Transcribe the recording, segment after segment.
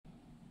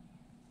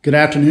Good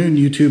afternoon,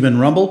 YouTube and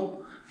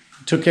Rumble.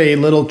 Took a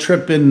little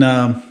trip in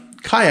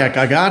kayak.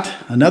 I got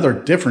another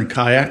different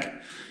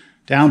kayak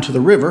down to the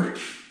river.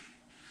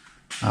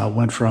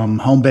 Went from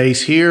home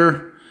base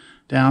here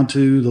down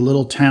to the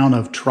little town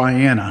of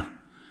Triana,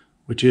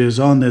 which is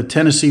on the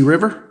Tennessee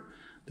River.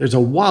 There's a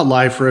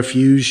wildlife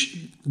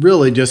refuge,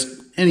 really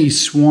just any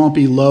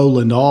swampy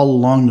lowland all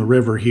along the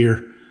river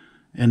here.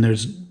 And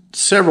there's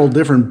several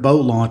different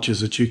boat launches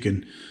that you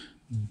can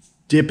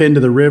dip into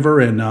the river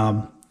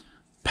and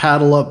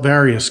paddle up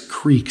various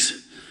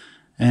creeks.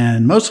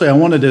 And mostly I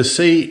wanted to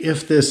see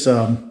if this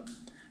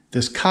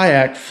this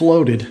kayak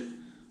floated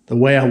the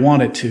way I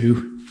want it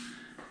to.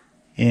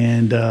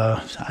 And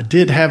I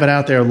did have it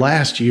out there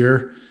last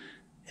year,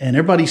 and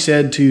everybody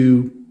said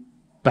to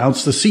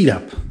bounce the seat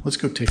up. Let's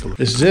go take a look.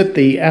 This is it,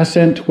 the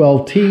Ascent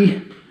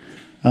 12T.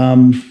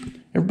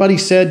 Everybody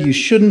said you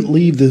shouldn't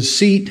leave the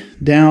seat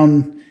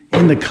down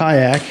in the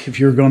kayak if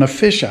you're going to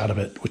fish out of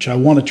it, which I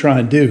want to try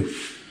and do.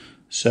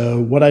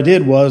 So what I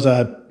did was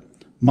I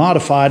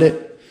modified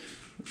it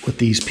with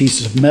these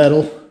pieces of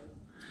metal,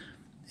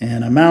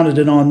 and I mounted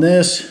it on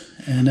this,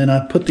 and then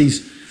I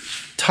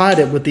tied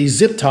it with these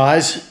zip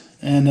ties,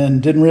 and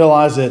then didn't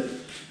realize that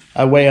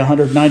I weigh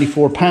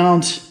 194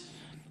 pounds,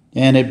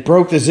 and it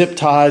broke the zip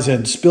ties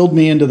and spilled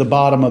me into the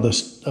bottom of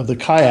the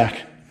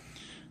kayak.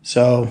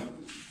 So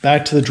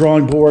back to the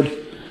drawing board,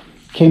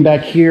 came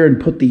back here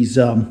and put these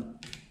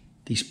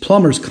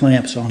plumber's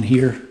clamps on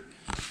here.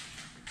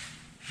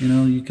 You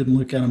know, you can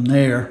look at them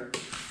there,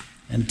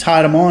 and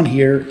tied them on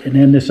here. And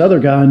then this other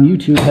guy on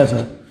YouTube has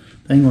a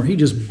thing where he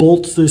just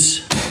bolts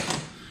this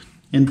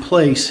in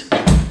place,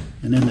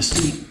 and then the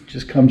seat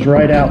just comes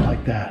right out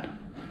like that.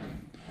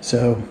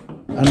 So,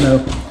 I don't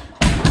know,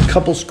 a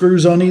couple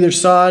screws on either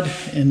side,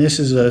 and this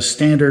is a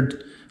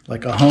standard,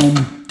 like a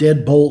home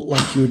deadbolt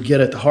like you would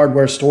get at the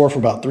hardware store for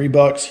about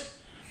 $3.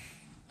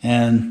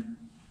 And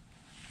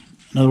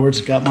in other words,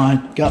 got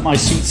my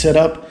seat set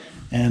up.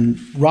 And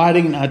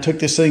riding, I took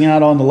this thing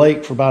out on the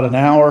lake for about an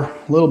hour,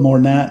 a little more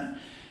than that.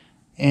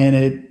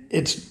 And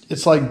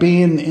it's like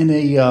being in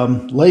a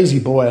lazy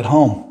boy at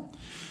home.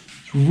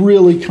 It's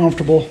really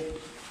comfortable,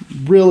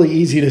 really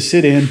easy to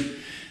sit in.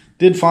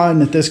 Did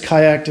find that this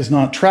kayak does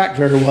not track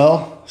very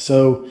well.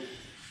 So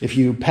if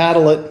you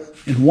paddle it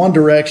in one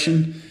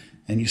direction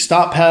and you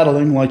stop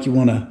paddling like you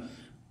want to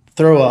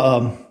throw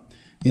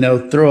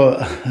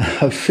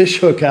a fish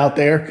hook out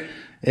there,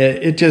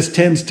 it just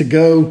tends to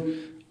go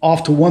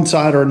off to one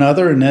side or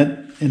another. And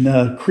that in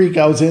the creek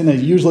I was in, it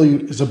usually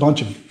is a bunch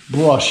of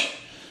brush.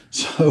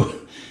 So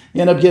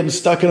you end up getting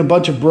stuck in a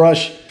bunch of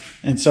brush.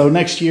 And so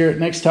next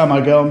time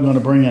I go, I'm going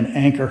to bring an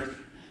anchor.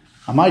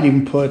 I might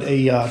even put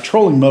a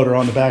trolling motor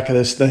on the back of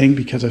this thing,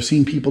 because I've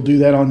seen people do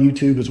that on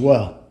YouTube as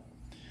well.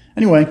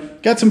 Anyway,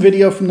 got some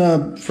video from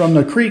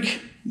the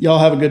creek. Y'all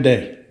have a good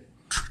day.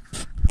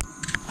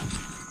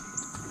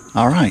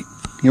 All right,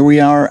 here we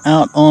are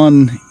out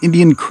on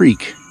Indian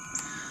Creek.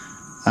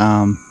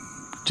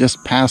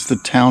 Just past the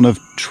town of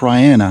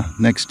Triana,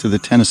 next to the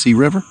Tennessee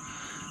River.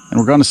 And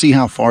we're going to see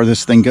how far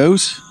this thing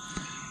goes,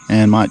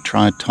 and might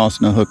try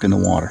tossing a hook in the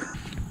water.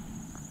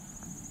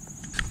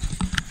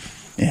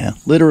 Yeah,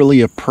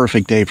 literally a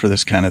perfect day for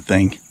this kind of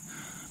thing.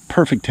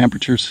 Perfect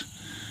temperatures.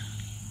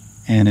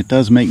 And it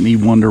does make me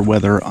wonder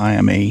whether I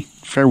am a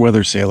fair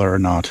weather sailor or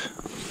not.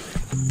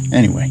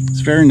 Anyway,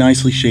 it's a very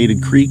nicely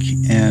shaded creek,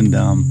 and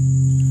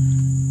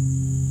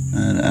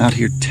out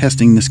here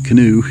testing this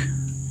canoe,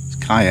 this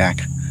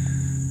kayak.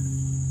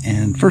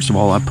 And first of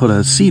all, I put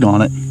a seat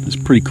on it. It's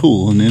pretty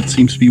cool, and it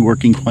seems to be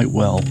working quite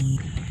well.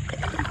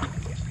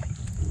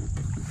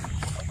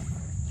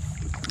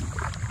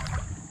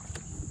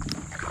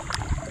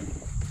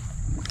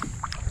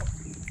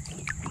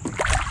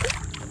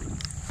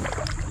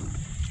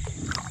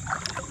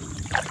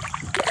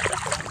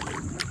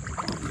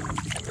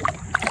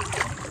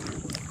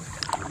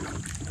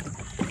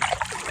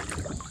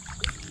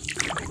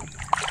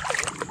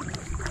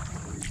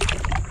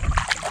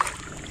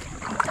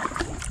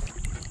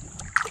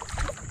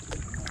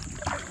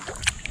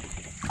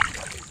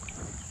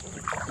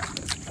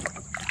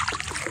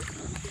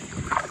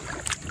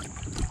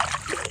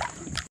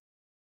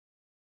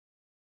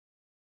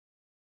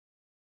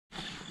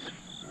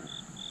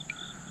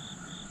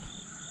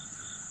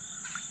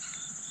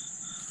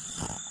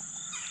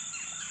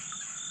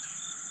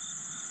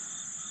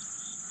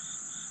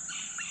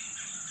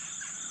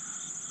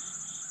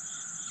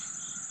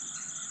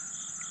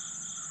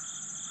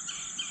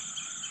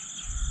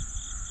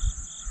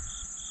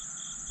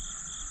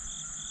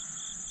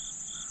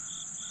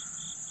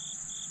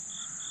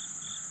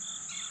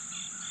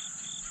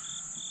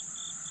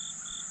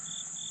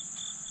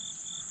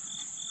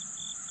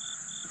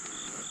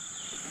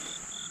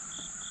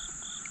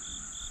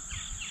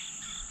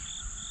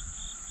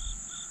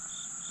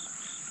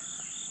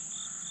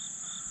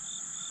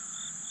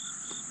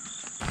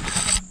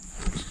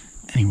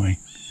 Anyway,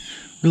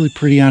 really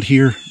pretty out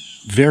here.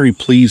 Very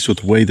pleased with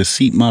the way the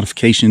seat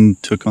modification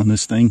took on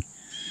this thing.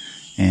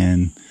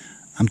 And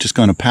I'm just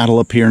going to paddle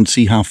up here and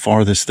see how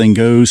far this thing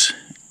goes,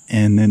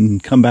 and then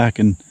come back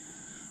and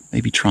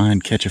maybe try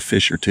and catch a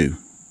fish or two.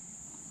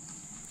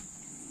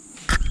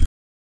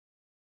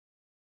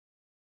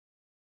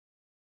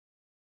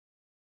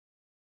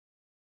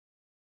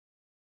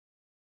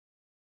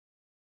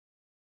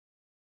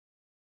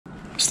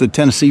 It's the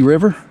Tennessee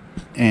River,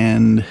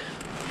 and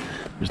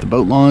there's the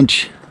boat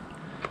launch.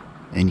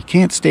 And you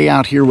can't stay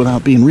out here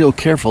without being real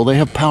careful. They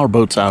have power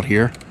boats out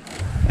here,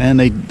 and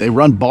they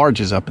run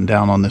barges up and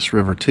down on this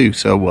river too.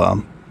 So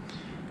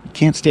you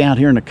can't stay out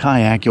here in a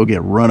kayak; you'll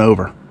get run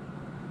over.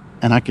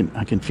 And I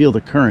can feel the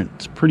current;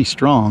 it's pretty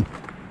strong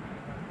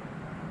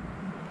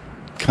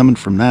coming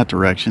from that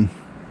direction.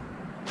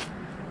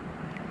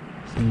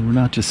 So we're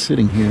not just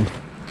sitting here.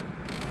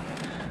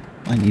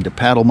 I need to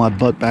paddle my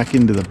butt back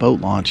into the boat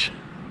launch.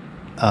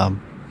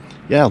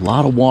 Yeah, a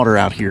lot of water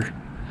out here,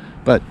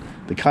 but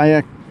the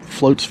kayak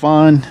floats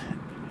fine.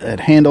 It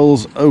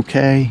handles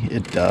okay.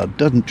 It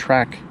doesn't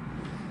track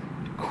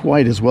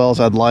quite as well as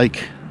I'd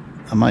like.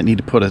 I might need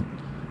to put a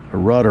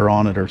rudder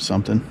on it or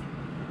something,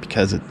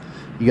 because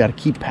you got to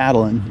keep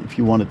paddling if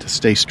you want it to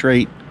stay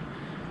straight.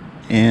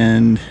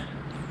 And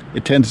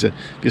it tends to,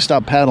 if you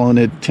stop paddling,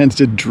 it tends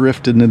to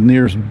drift in the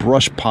nearest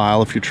brush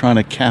pile if you're trying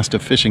to cast a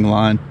fishing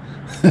line.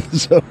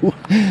 So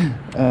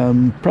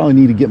probably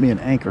need to get me an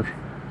anchor.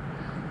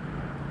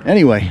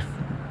 Anyway,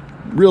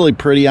 really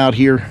pretty out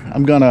here.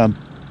 I'm gonna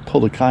pull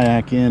the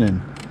kayak in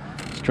and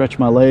stretch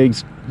my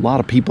legs. A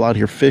lot of people out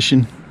here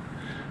fishing,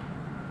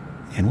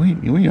 and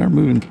we are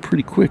moving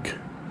pretty quick.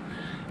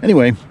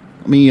 Anyway,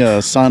 let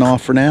me sign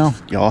off for now.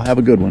 Y'all have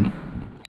a good one.